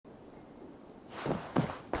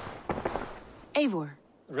Eivor.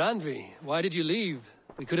 Randvi, why did you leave?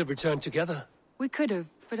 We could have returned together. We could have,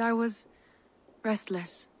 but I was...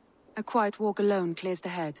 restless. A quiet walk alone clears the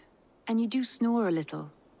head. And you do snore a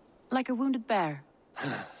little. Like a wounded bear.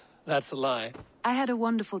 That's a lie. I had a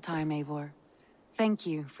wonderful time, Eivor. Thank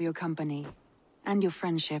you for your company. And your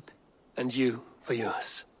friendship. And you for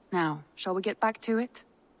yours. Now, shall we get back to it?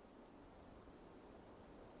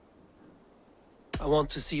 I want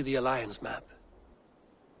to see the Alliance map.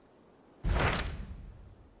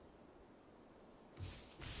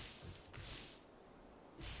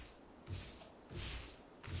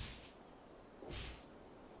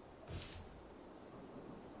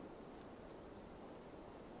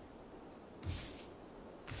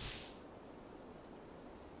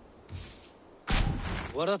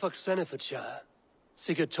 What of Oxenfordshire?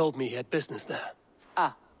 Sigurd told me he had business there.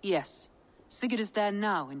 Ah, yes. Sigurd is there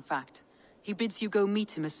now, in fact. He bids you go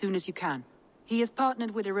meet him as soon as you can. He has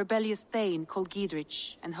partnered with a rebellious Thane called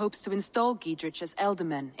GEADRIC, and hopes to install GEADRIC as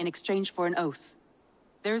Elderman in exchange for an oath.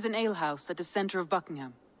 There is an alehouse at the center of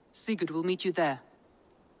Buckingham. Sigurd will meet you there.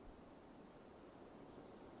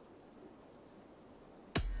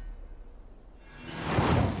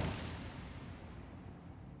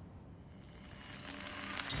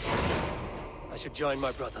 I should join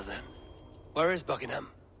my brother then. Where is Buckingham?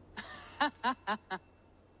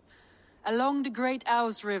 Along the Great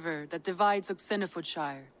Ouse River that divides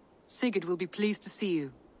Oxenfordshire. Sigurd will be pleased to see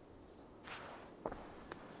you.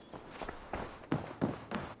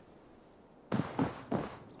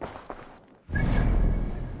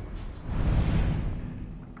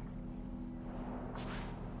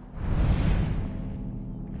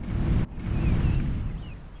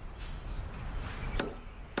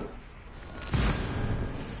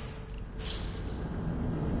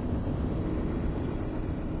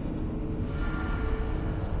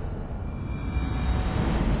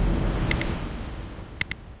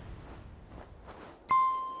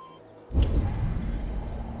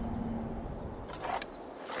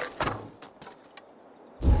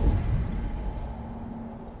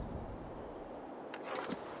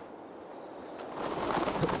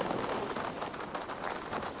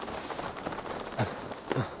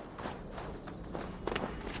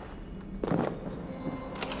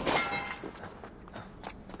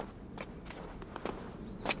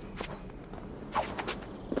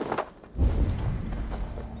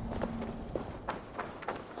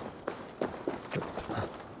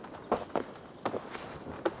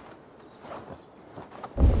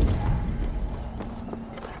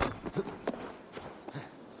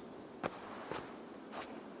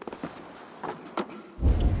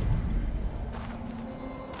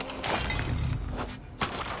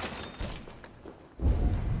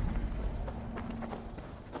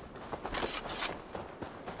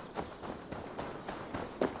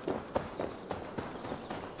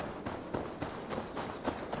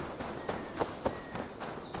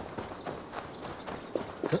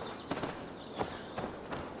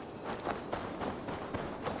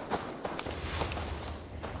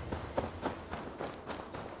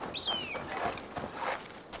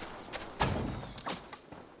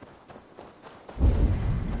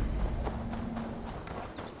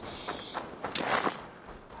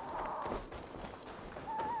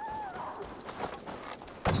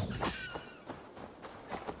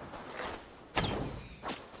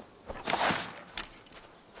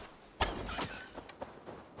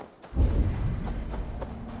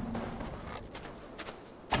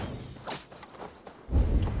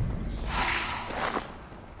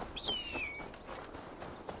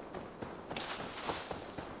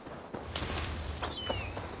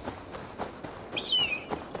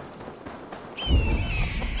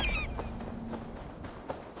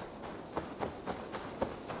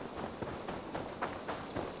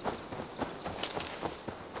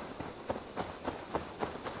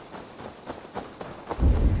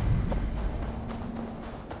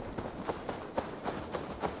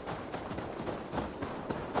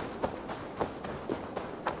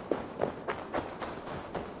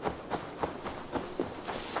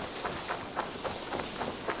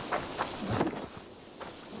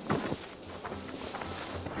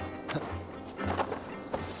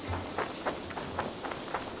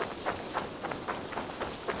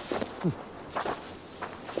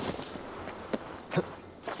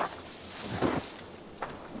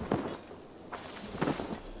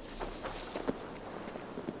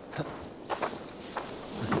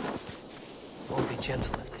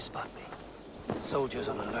 Gentle if they spot me. Soldiers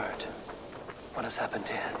on alert. What has happened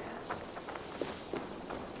here?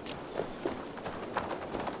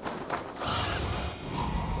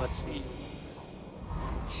 What's the...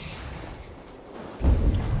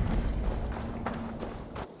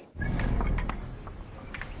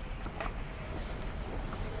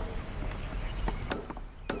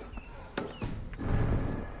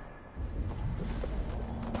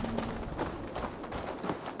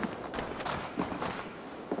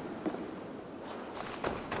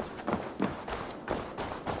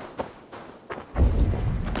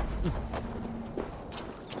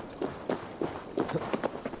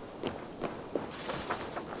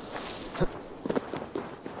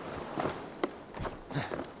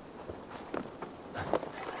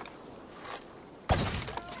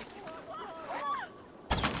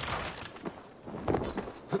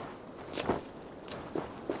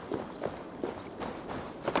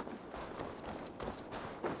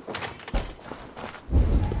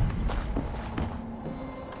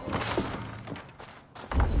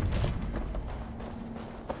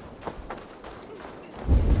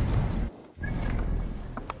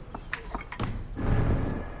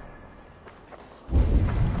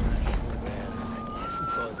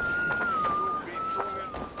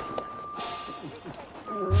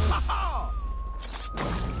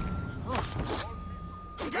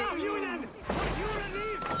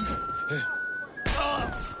 These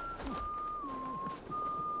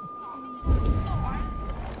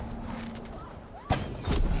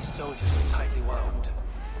soldiers are tightly wound.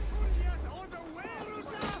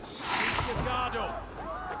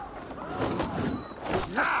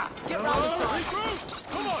 Get round the side!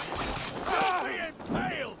 Come on! Be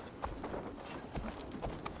impaled!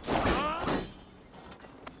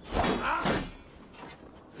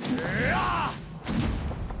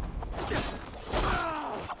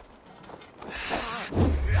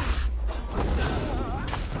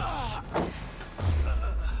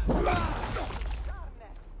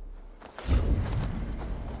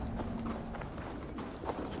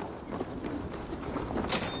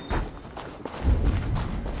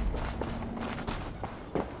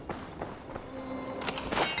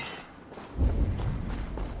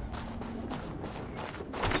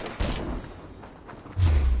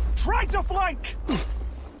 Try to flank!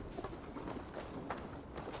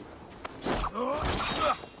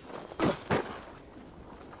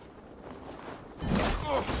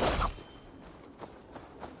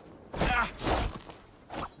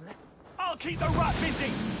 I'll keep the rat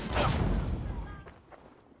busy!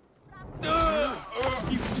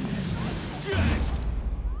 You dead!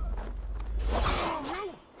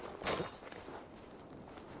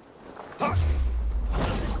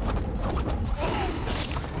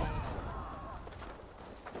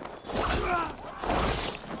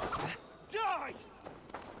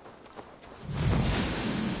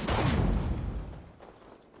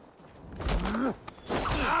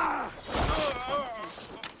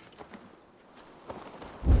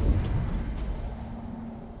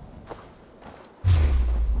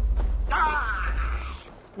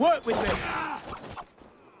 Work with me!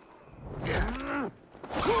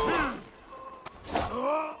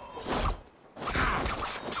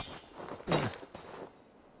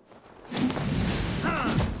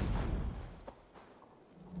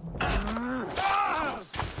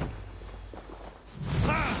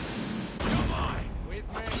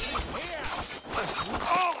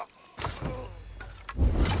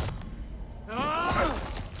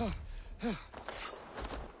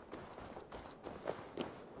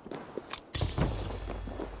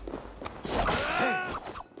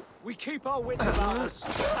 We keep our wits about us.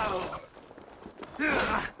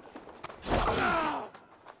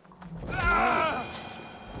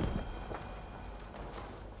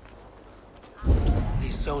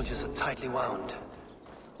 These soldiers are tightly wound.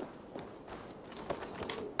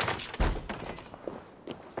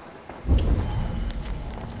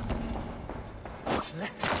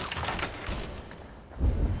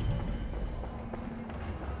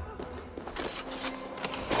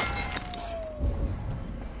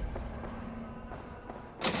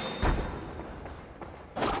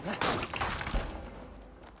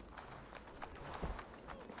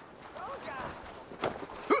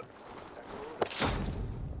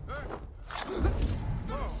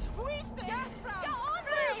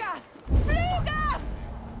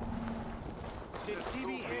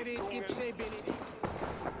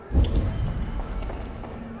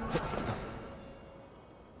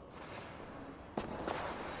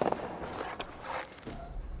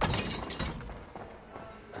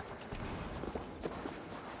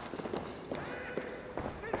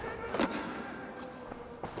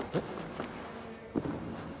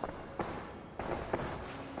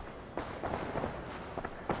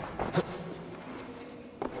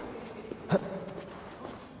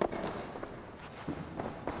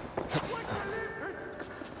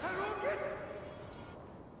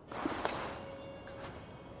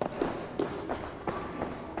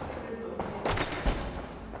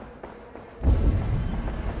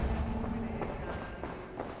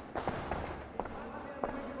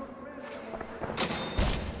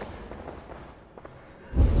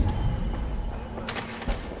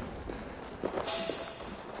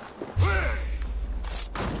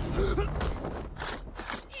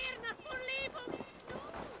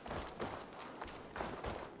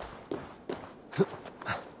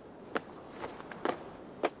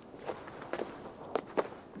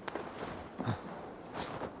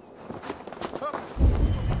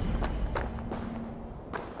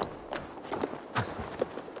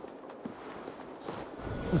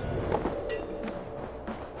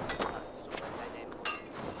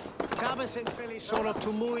 Sono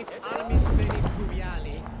tumuit armis venit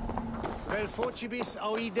fluviali, vel focibis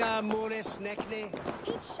auida mores necne,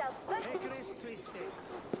 ecres tristes,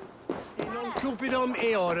 in non cupidum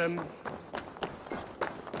eorum.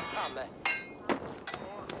 Amen.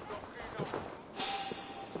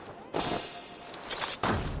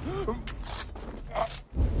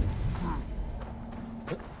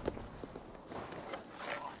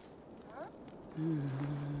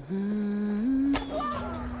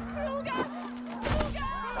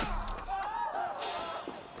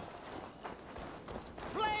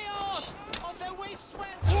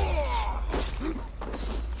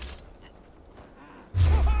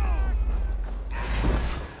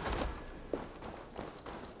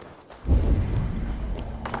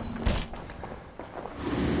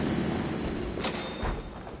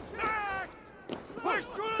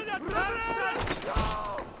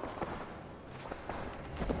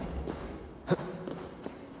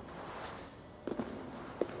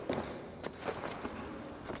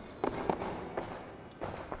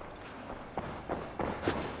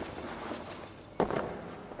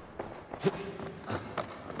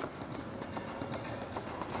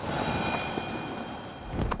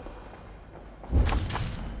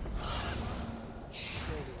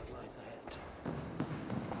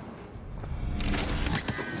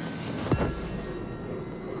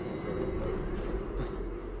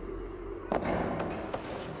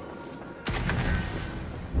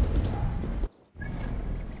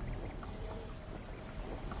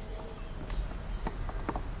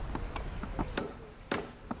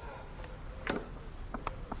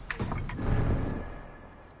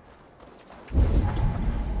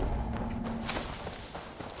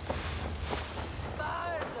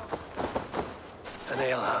 An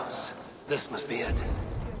alehouse. This must be it.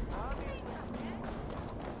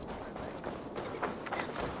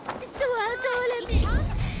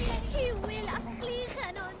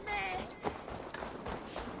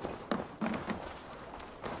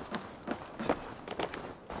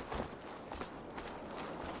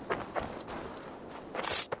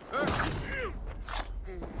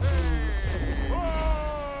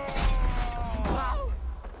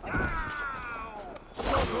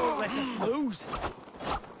 Let us lose.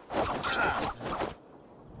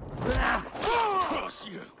 Cross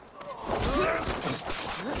you.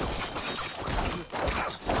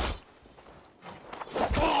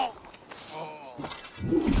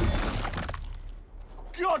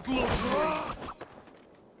 God love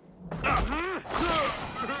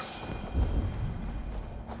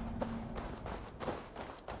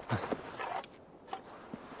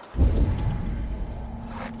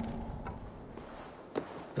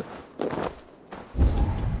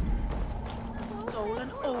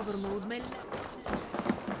Stolen overmoed med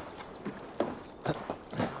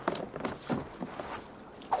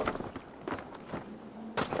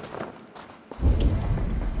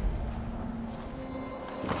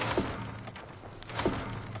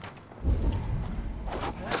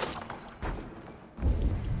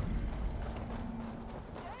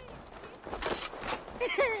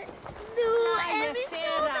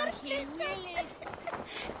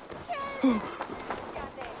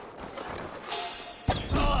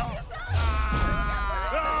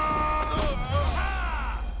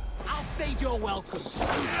I'll stage your welcome.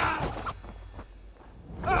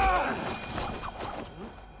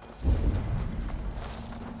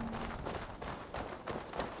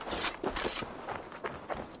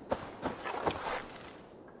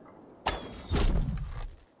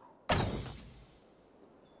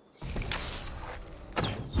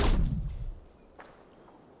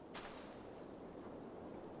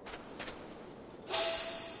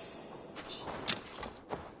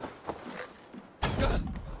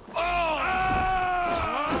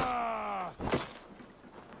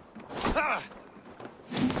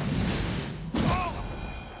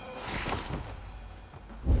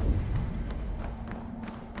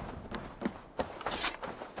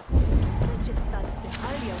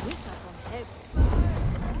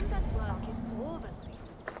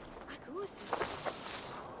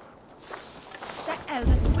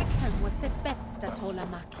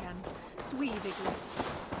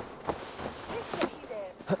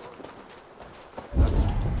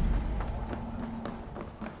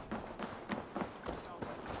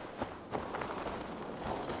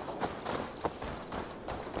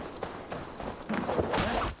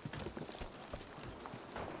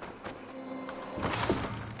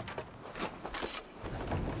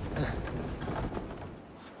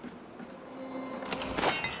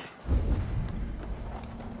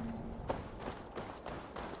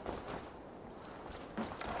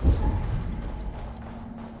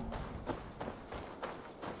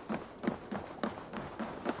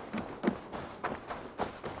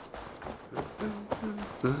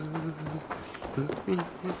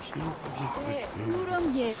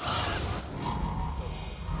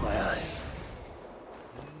 My eyes.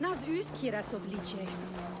 Nas uskira sovlice.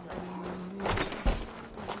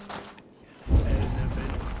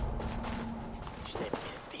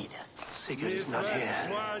 Sigurd is not here.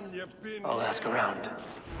 I'll ask around.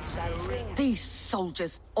 These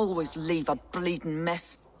soldiers always leave a bleeding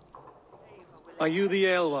mess. Are you the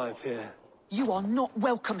alewife here? You are not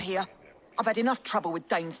welcome here. I've had enough trouble with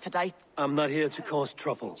Danes today. I'm not here to cause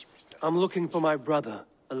trouble. I'm looking for my brother,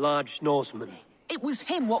 a large Norseman. It was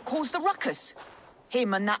him what caused the ruckus.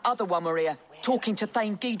 Him and that other one were here, talking to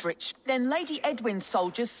Thane GEADRIC. Then Lady EADWYN's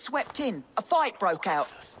soldiers swept in. A fight broke out.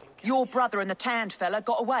 Your brother and the tanned fella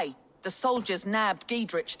got away. The soldiers nabbed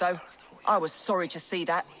GEADRIC, though. I was sorry to see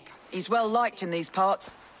that. He's well liked in these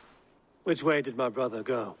parts. Which way did my brother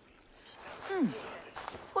go?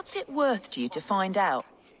 What's it worth to you to find out?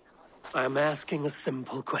 I'm asking a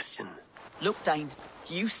simple question. Look, Dane,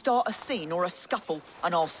 You start a scene or a scuffle,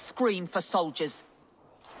 and I'll scream for soldiers.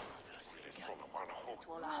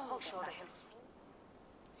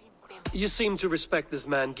 You seem to respect this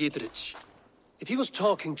man, GEADRIC. If he was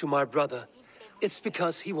talking to my brother, it's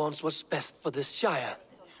because he wants what's best for this Shire.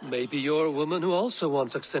 Maybe you're a woman who also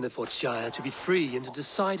wants Oxenford Shire to be free and to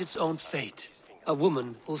decide its own fate. A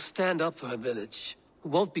woman who'll stand up for her village, who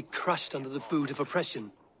won't be crushed under the boot of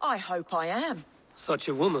oppression. I hope I am. Such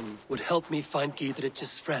a woman would help me find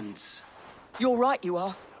GEADRIC's friends. You're right, you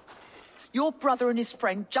are. Your brother and his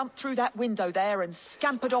friend jumped through that window there and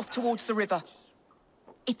scampered off towards the river.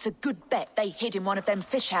 It's a good bet they hid in one of them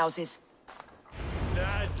fish houses.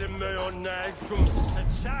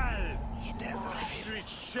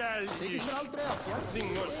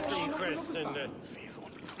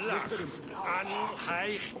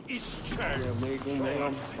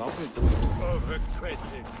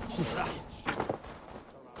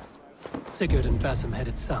 Sigurd and Basim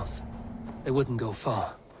headed south. They wouldn't go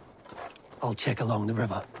far. I'll check along the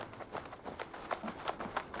river.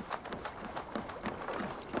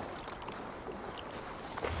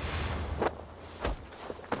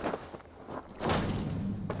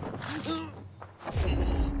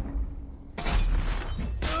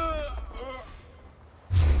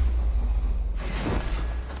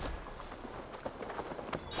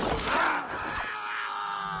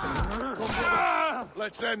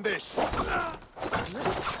 Let's end this.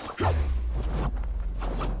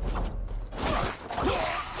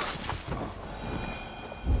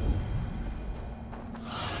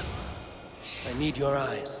 I need your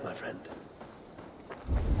eyes, my friend.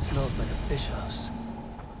 It smells like a fish house.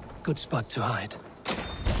 Good spot to hide.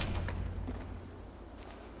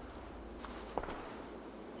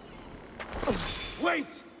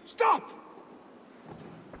 Wait! Stop!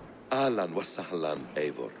 Ahlan wa sahlan,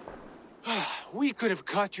 Eivor. We could have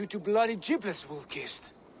cut you to bloody giblets,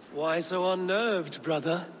 Wolf-Kissed. Why so unnerved,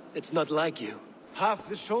 brother? It's not like you. Half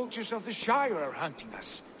the soldiers of the Shire are hunting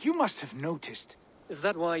us. You must have noticed. Is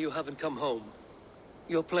that why you haven't come home?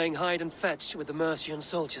 You're playing hide and fetch with the Mercian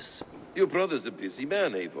soldiers. Your brother's a busy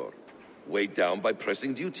man, Eivor. Weighed down by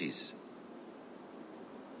pressing duties.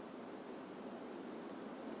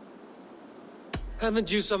 Haven't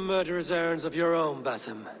you some murderous errands of your own,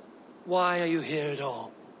 Basim? Why are you here at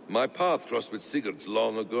all? My path crossed with Sigurd's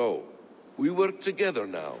long ago. We work together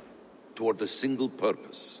now, toward a single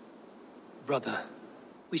purpose. Brother,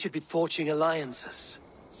 we should be forging alliances.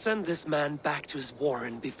 Send this man back to his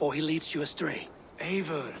warren before he leads you astray.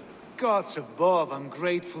 Eivor, gods above, I'm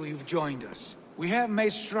grateful you've joined us. We have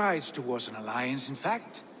made strides towards an alliance, in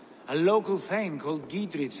fact. A local thane called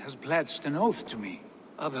GEADRIC has pledged an oath to me.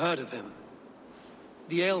 I've heard of him.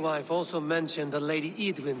 The alewife also mentioned a Lady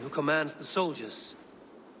EADWYN who commands the soldiers.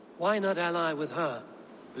 Why not ally with her?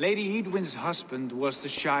 Lady EADWYN's husband was the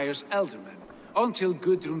Shire's elderman, until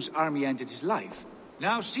Gudrun's army ended his life.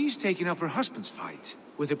 Now she's taken up her husband's fight,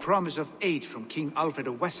 with the promise of aid from King Alfred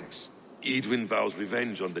of Wessex. EADWYN vows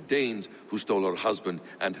revenge on the Danes who stole her husband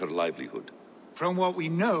and her livelihood. From what we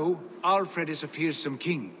know, Alfred is a fearsome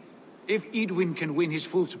king. If EADWYN can win his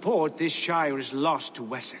full support, this Shire is lost to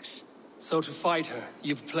Wessex. So to fight her,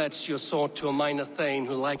 you've pledged your sword to a minor thane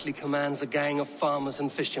who likely commands a gang of farmers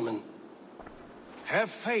and fishermen.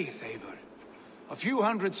 Have faith, Eivor. A few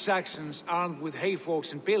hundred Saxons armed with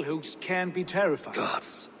hayforks and billhooks can be terrifying.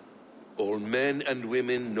 Gods. All men and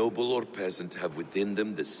women, noble or peasant, have within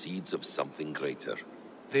them the seeds of something greater.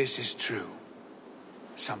 This is true.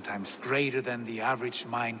 Sometimes greater than the average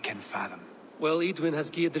mind can fathom. Well, EADWYN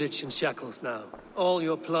has GEADRIC in shackles now. All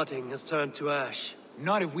your plotting has turned to ash.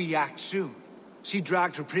 Not if we act soon. She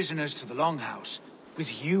dragged her prisoners to the Longhouse.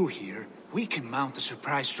 With you here, we can mount a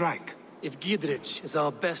surprise strike. If GEADRIC is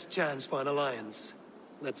our best chance for an alliance,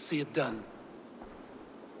 let's see it done.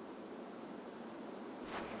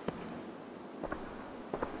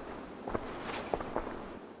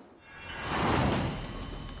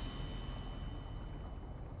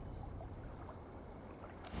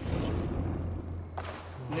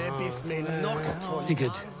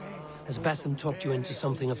 Sigurd, has Basim talked you into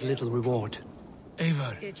something of little reward?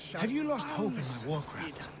 Eivor, have you lost hope in my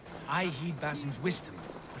warcraft? I heed Basim's wisdom,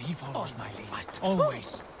 but he follows my lead.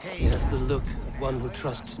 Always. He has the look of one who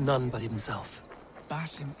trusts none but himself.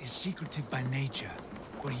 Basim is secretive by nature,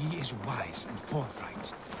 but he is wise and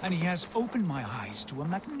forthright. And he has opened my eyes to a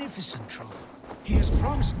magnificent truth. He has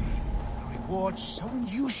promised me a reward so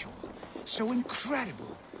unusual, so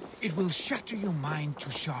incredible, it will shatter your mind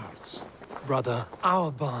to shards. Brother,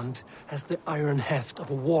 our bond has the iron heft of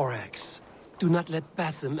a war axe. Do not let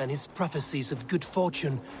Basim and his prophecies of good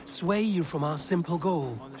fortune sway you from our simple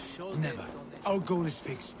goal. Never. Our goal is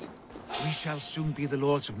fixed. We shall soon be the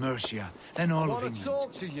lords of Mercia, then all of England.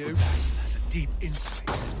 talk to you. Basil has a deep insight.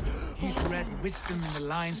 He's read wisdom in the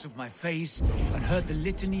lines of my face and heard the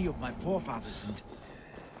litany of my forefathers and...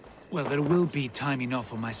 Well, there will be time enough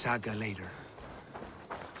for my saga later.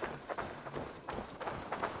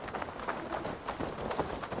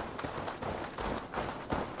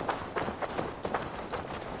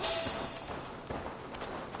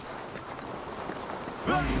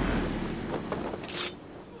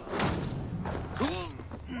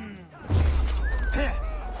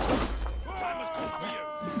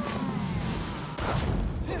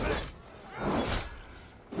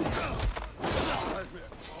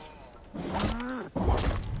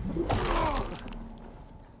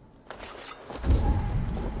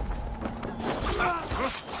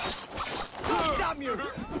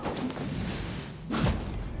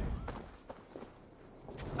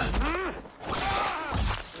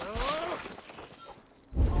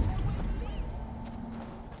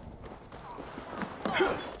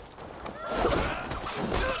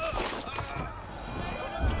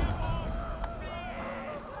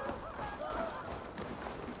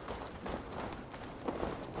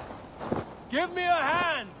 Give me a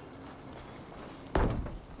hand!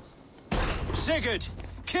 Sigurd,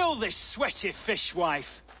 kill this sweaty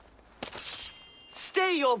fishwife.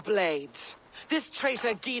 Stay your blades. This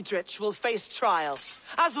traitor GEADRIC will face trial,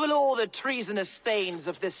 as will all the treasonous thanes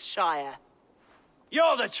of this shire.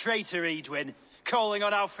 You're the traitor, EADWYN, calling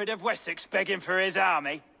on Alfred of Wessex begging for his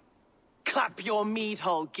army. Clap your mead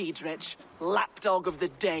hole, GEADRIC, lapdog of the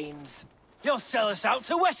Danes. You'll sell us out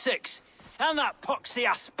to Wessex, and that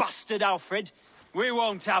poxy-ass bastard Alfred. We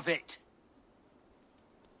won't have it.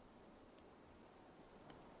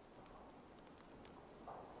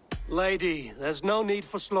 Lady, there's no need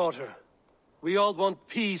for slaughter. We all want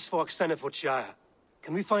peace for Xenofordshire.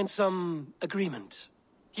 Can we find some agreement?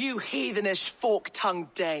 You heathenish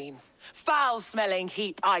fork-tongued Dane. Foul-smelling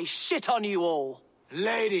heap, I shit on you all.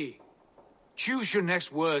 Lady, choose your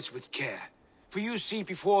next words with care. For you see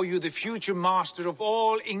before you the future master of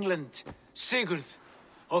all England, Sigurd,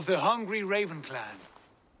 of the hungry Raven clan.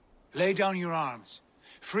 Lay down your arms.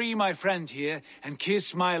 Free my friend here, and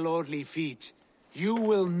kiss my lordly feet. You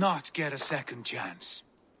will not get a second chance.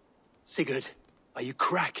 Sigurd, are you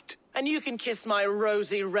cracked? And you can kiss my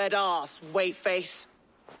rosy red arse, wayface.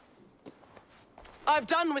 I've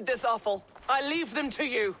done with this offal. I leave them to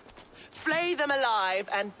you. Flay them alive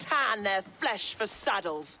and tan their flesh for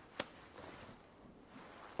saddles.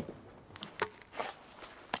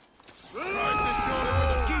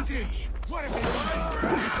 GEADRIC, what have you done?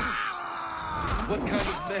 What kind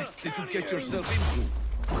of mess did you get yourself into?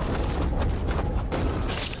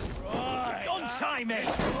 Untie me!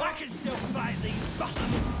 I can still fight these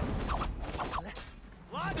bastards!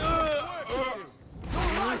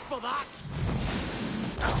 You're right for that!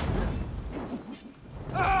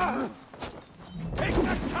 Pick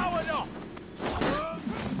the coward off!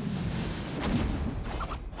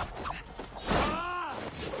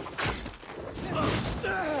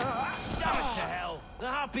 Damn it to hell! The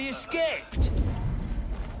harpy escaped!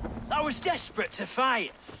 I was desperate to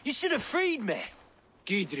fight. You should have freed me.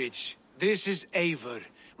 GEADRIC, this is Eivor,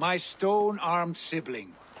 my stone-armed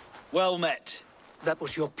sibling. Well met. That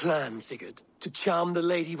was your plan, Sigurd. To charm the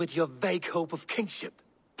lady with your vague hope of kingship.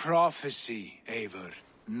 Prophecy, Eivor,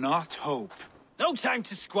 not hope. No time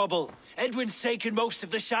to squabble. Edwin's taken most of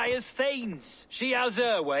the Shire's thanes. She has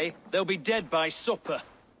her way. They'll be dead by supper.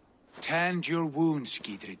 Tend your wounds,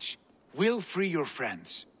 GEADRIC. We'll free your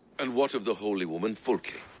friends. And what of the holy woman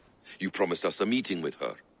Fulke? You promised us a meeting with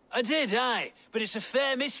her. I did, aye. But it's a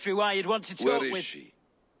fair mystery why you'd want to talk with... Where is she?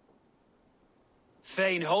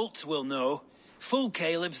 Thane Holt will know.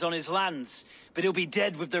 Fulke lives on his lands, but he'll be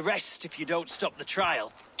dead with the rest if you don't stop the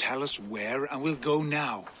trial. Tell us where, and we'll go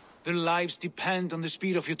now. Their lives depend on the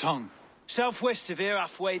speed of your tongue. Southwest of here,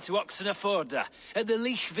 halfway to Oxenaforda, at the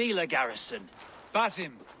Lichvila garrison.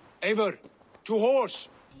 Basim, Eivor, to horse!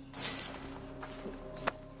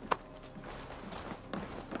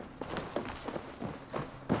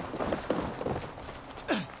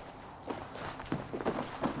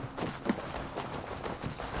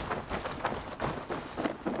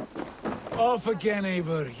 Off again,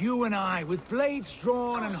 Eivor. You and I, with blades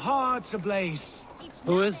drawn and hearts ablaze.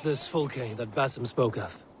 Who is this Fulke that Basim spoke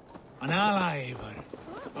of? An ally, Eivor.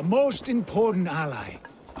 A most important ally.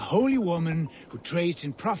 A holy woman who trades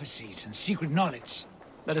in prophecies and secret knowledge.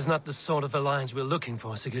 That is not the sort of alliance we're looking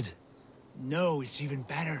for, Sigurd. No, it's even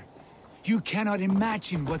better. You cannot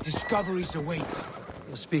imagine what discoveries await.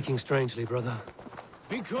 You're speaking strangely, brother.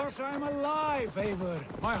 Because I'm alive, Eivor.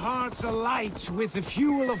 My heart's alight with the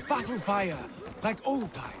fuel of battle fire. Like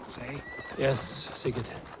old times, eh? Yes, Sigurd.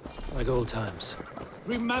 Like old times.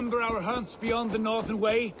 Remember our hunts beyond the Northern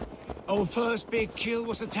Way? Our first big kill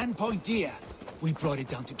was a 10-point deer. We brought it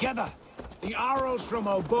down together. The arrows from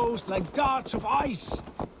our bows like darts of ice.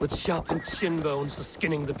 With sharpened shin bones for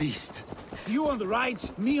skinning the beast. You on the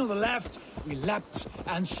right, me on the left. We leapt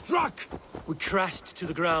and struck. We crashed to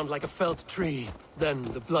the ground like a felled tree. Then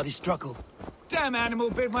the bloody struggle. Damn animal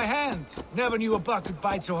bit my hand. Never knew a buck could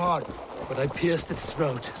bite so hard. But I pierced its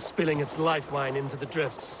throat, spilling its life wine into the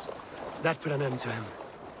drifts. That put an end to him.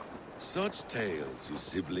 Such tales you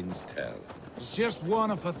siblings tell. It's just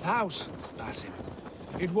one of 1,000, Basim.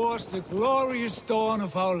 It was the glorious dawn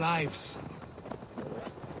of our lives.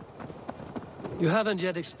 You haven't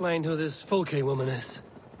yet explained who this Fulke woman is.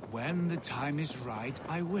 When the time is right,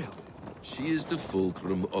 I will. She is the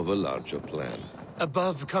fulcrum of a larger plan.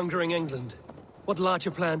 Above conquering England, what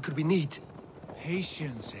larger plan could we need?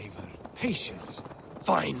 Patience, Eivor. Patience.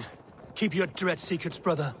 Fine. Keep your dread secrets,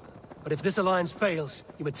 brother. But if this alliance fails,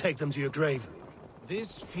 you may take them to your grave.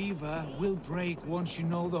 This fever will break once you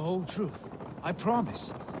know the whole truth. I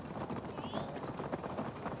promise.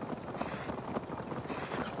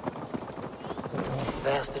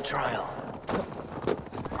 There's the trial.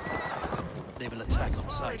 They will attack on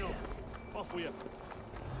sight here. Off with you.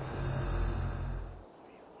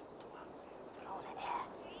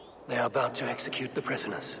 They are about to execute the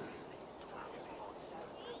prisoners.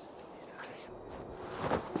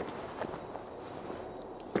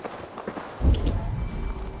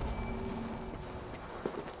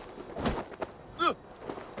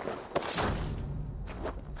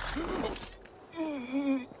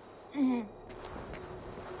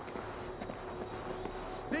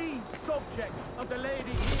 These subjects of the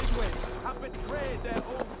Lady EADWYN have betrayed their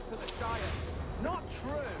oaths to the Shire. Not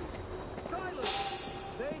true. Silence.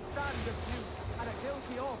 They stand accused and are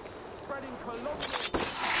guilty of spreading colonial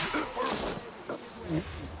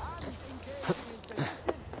and engaging in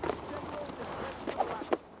general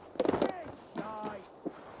die.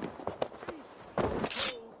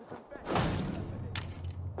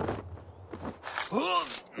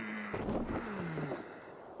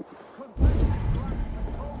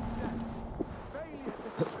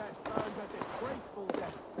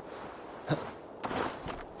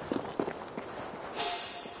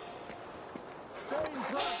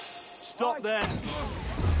 Stop there!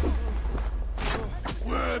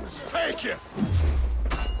 Worms, take you!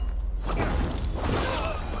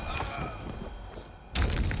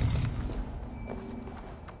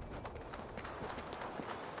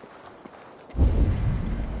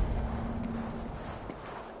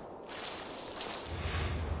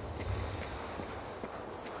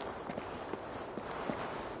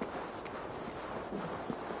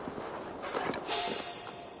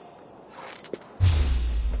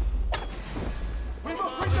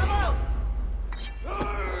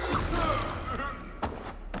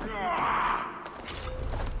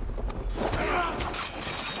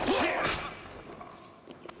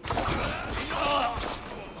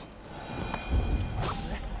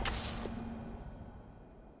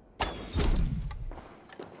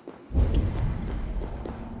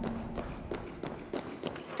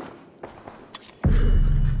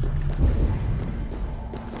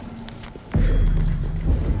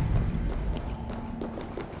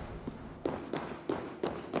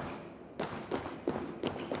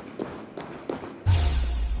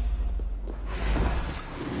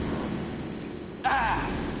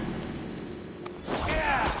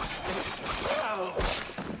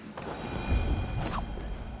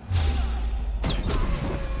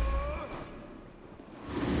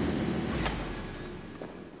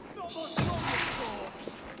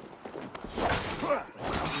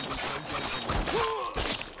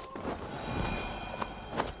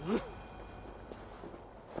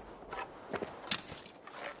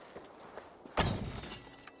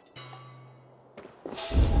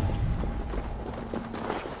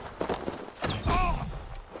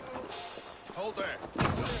 Hold there.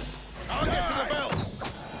 I'll get to the bell.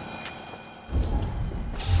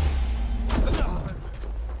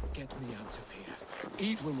 Get me out of here.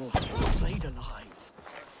 EADWYN will have you flayed alive.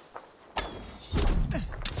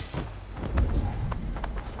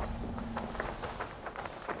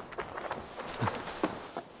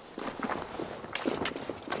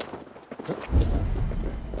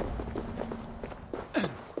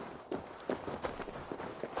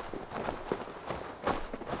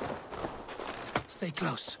 Stay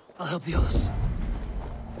close. I'll help the others.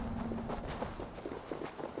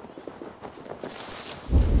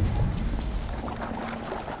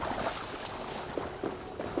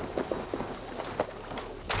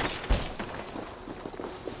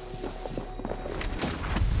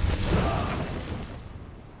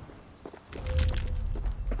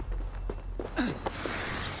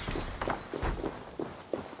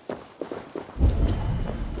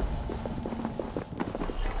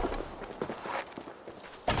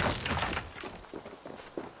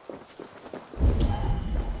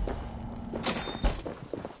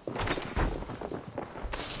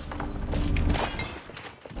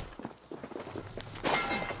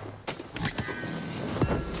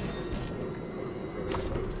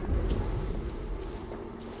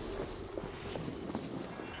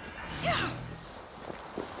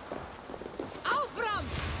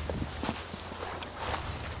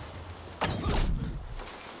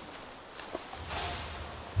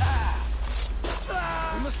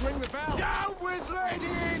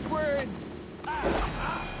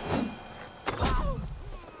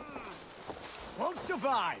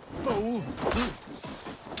 Die, fool!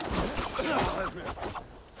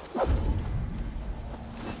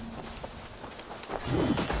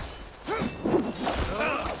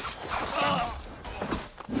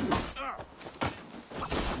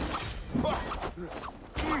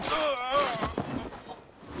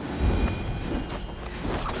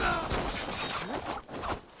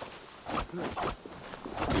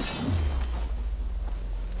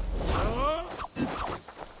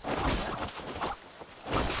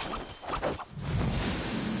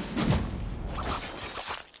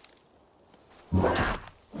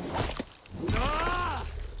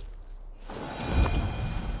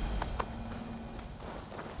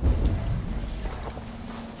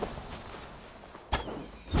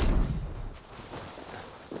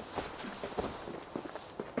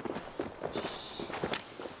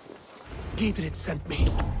 GEADRIC sent me.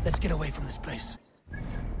 Let's get away from this place.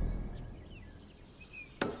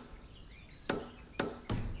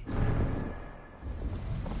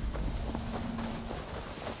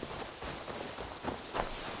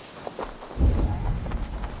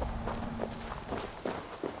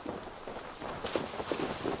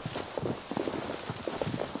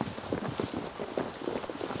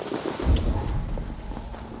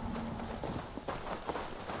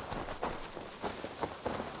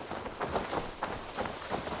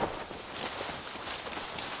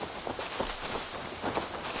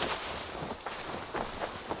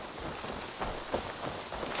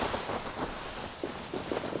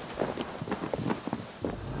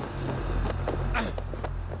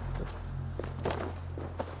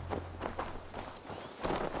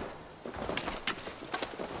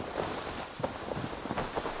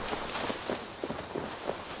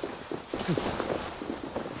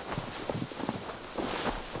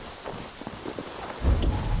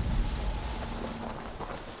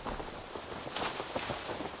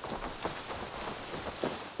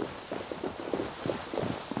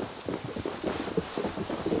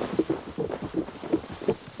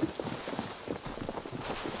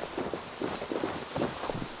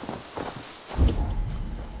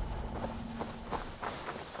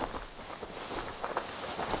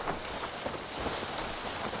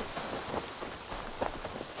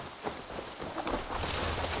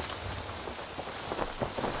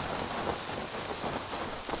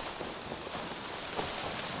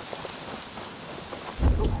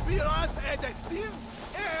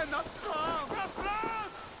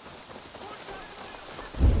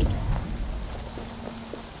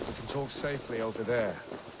 Talk safely over there.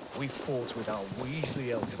 We fought with our Weasley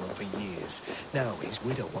Elderman for years. Now his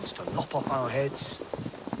widow wants to lop off our heads.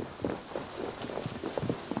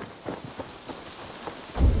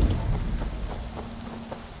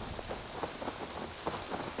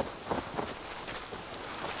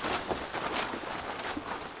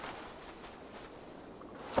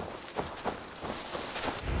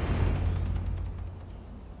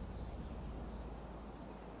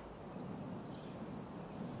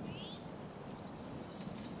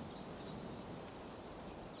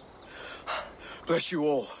 Bless you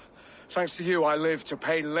all. Thanks to you, I live to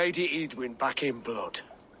pay Lady EADWYN back in blood.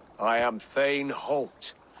 I am Thane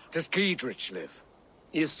Holt. Does GEADRIC live?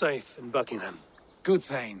 He is safe in Buckingham. Good,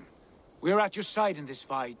 Thane. We are at your side in this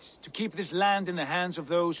fight, to keep this land in the hands of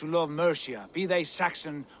those who love Mercia, be they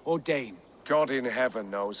Saxon or Dane. God in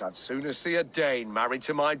heaven knows I'd sooner see a Dane married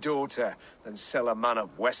to my daughter than sell a man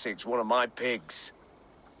of Wessex one of my pigs.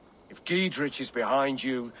 If GEADRIC is behind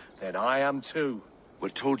you, then I am too. We're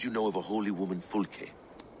told you know of a holy woman, Fulke.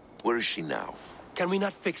 Where is she now? Can we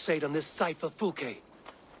not fixate on this cipher, Fulke?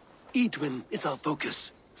 EADWYN is our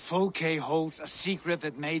focus. Fulke holds a secret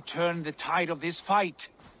that may turn the tide of this fight.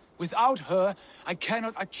 Without her, I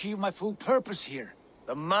cannot achieve my full purpose here.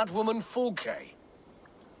 The madwoman Fulke?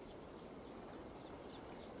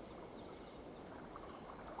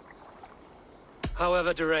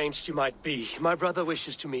 However deranged you might be, my brother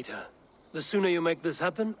wishes to meet her. The sooner you make this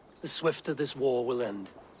happen, the swifter this war will end.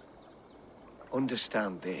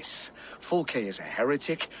 Understand this. Fulke is a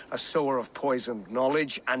heretic, a sower of poisoned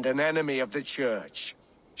knowledge, and an enemy of the Church.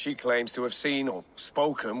 She claims to have seen or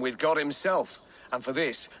spoken with God himself, and for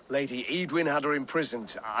this, Lady EADWYN had her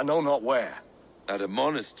imprisoned, I know not where. At a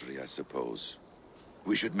monastery, I suppose.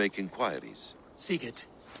 We should make inquiries. Sigurd,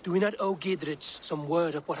 do we not owe GEADRIC some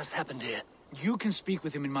word of what has happened here? You can speak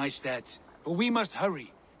with him in my stead, but we must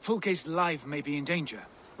hurry. Fulke's life may be in danger.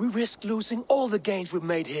 We risk losing all the gains we've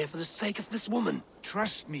made here for the sake of this woman.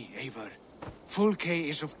 Trust me, Eivor. Fulke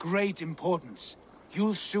is of great importance.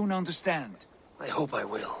 You'll soon understand. I hope I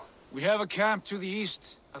will. We have a camp to the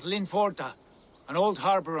east, at Linforta. An old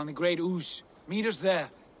harbor on the Great Ouse. Meet us there.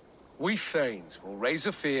 We Thanes will raise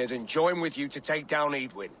a Feard and join with you to take down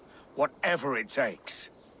EADWYN, whatever it takes.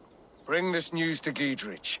 Bring this news to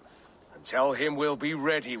GEADRIC, and tell him we'll be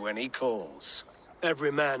ready when he calls.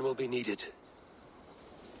 Every man will be needed.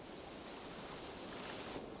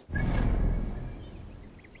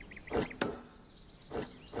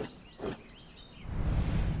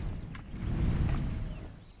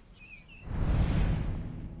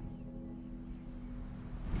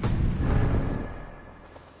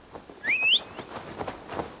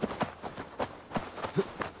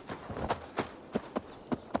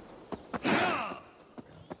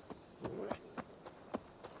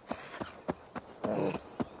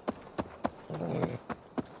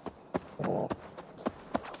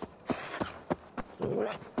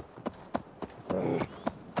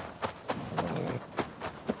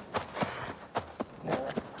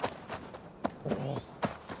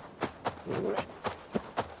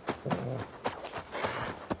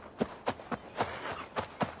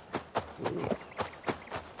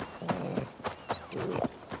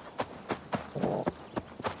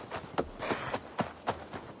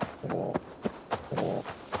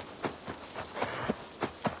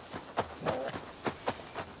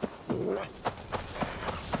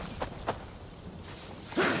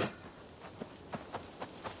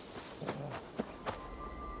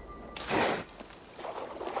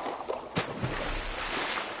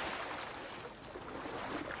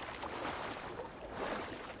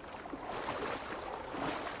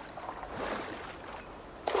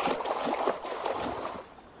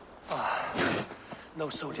 No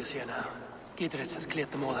soldiers here now. GEADRIC has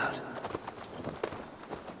cleared them all out.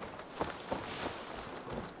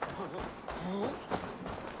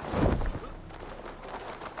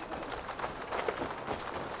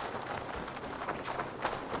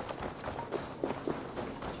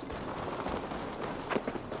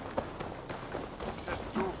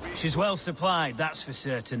 She's well supplied, that's for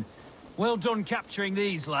certain. Well done capturing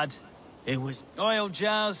these, lad. It was oil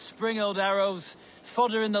jars, spring-oiled arrows,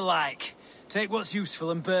 fodder and the like. Take what's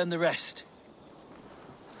useful and burn the rest.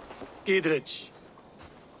 GEADRIC.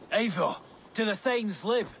 Eivor, do the Thanes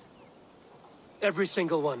live? Every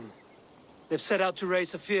single one. They've set out to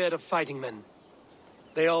raise a Feard of fighting men.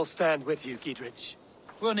 They all stand with you, GEADRIC.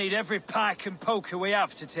 We'll need every pike and poker we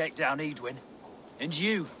have to take down EADWYN. And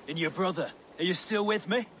you, and your brother, are you still with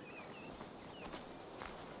me?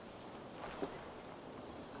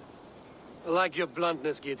 I like your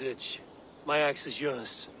bluntness, GEADRIC. My axe is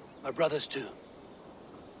yours. My brother's too.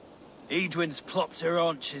 EADWYN's plopped her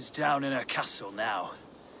haunches down in her castle now.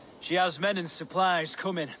 She has men and supplies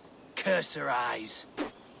coming. Curse her eyes.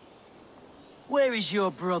 Where is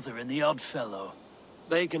your brother and the odd fellow?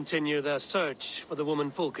 They continue their search for the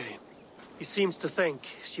woman Fulke. He seems to think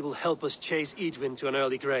she will help us chase EADWYN to an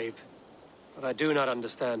early grave. But I do not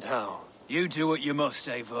understand how. You do what you must,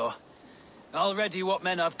 Eivor. I'll ready what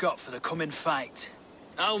men I've got for the coming fight.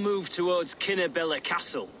 I'll move towards Kinnabella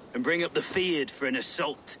Castle and bring up the Feard for an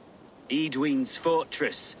assault. EADWYN's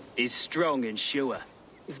fortress is strong and sure.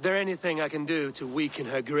 Is there anything I can do to weaken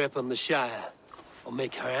her grip on the Shire? Or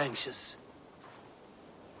make her anxious?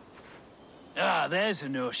 Ah, there's a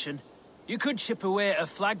notion. You could chip away at her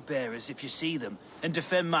flag bearers if you see them, and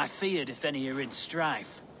defend my Feard if any are in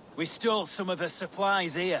strife. We stole some of her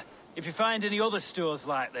supplies here. If you find any other stores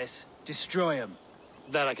like this, destroy them.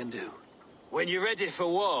 That I can do. When you're ready for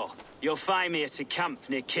war, you'll find me at a camp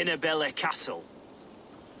near Kinnabella Castle.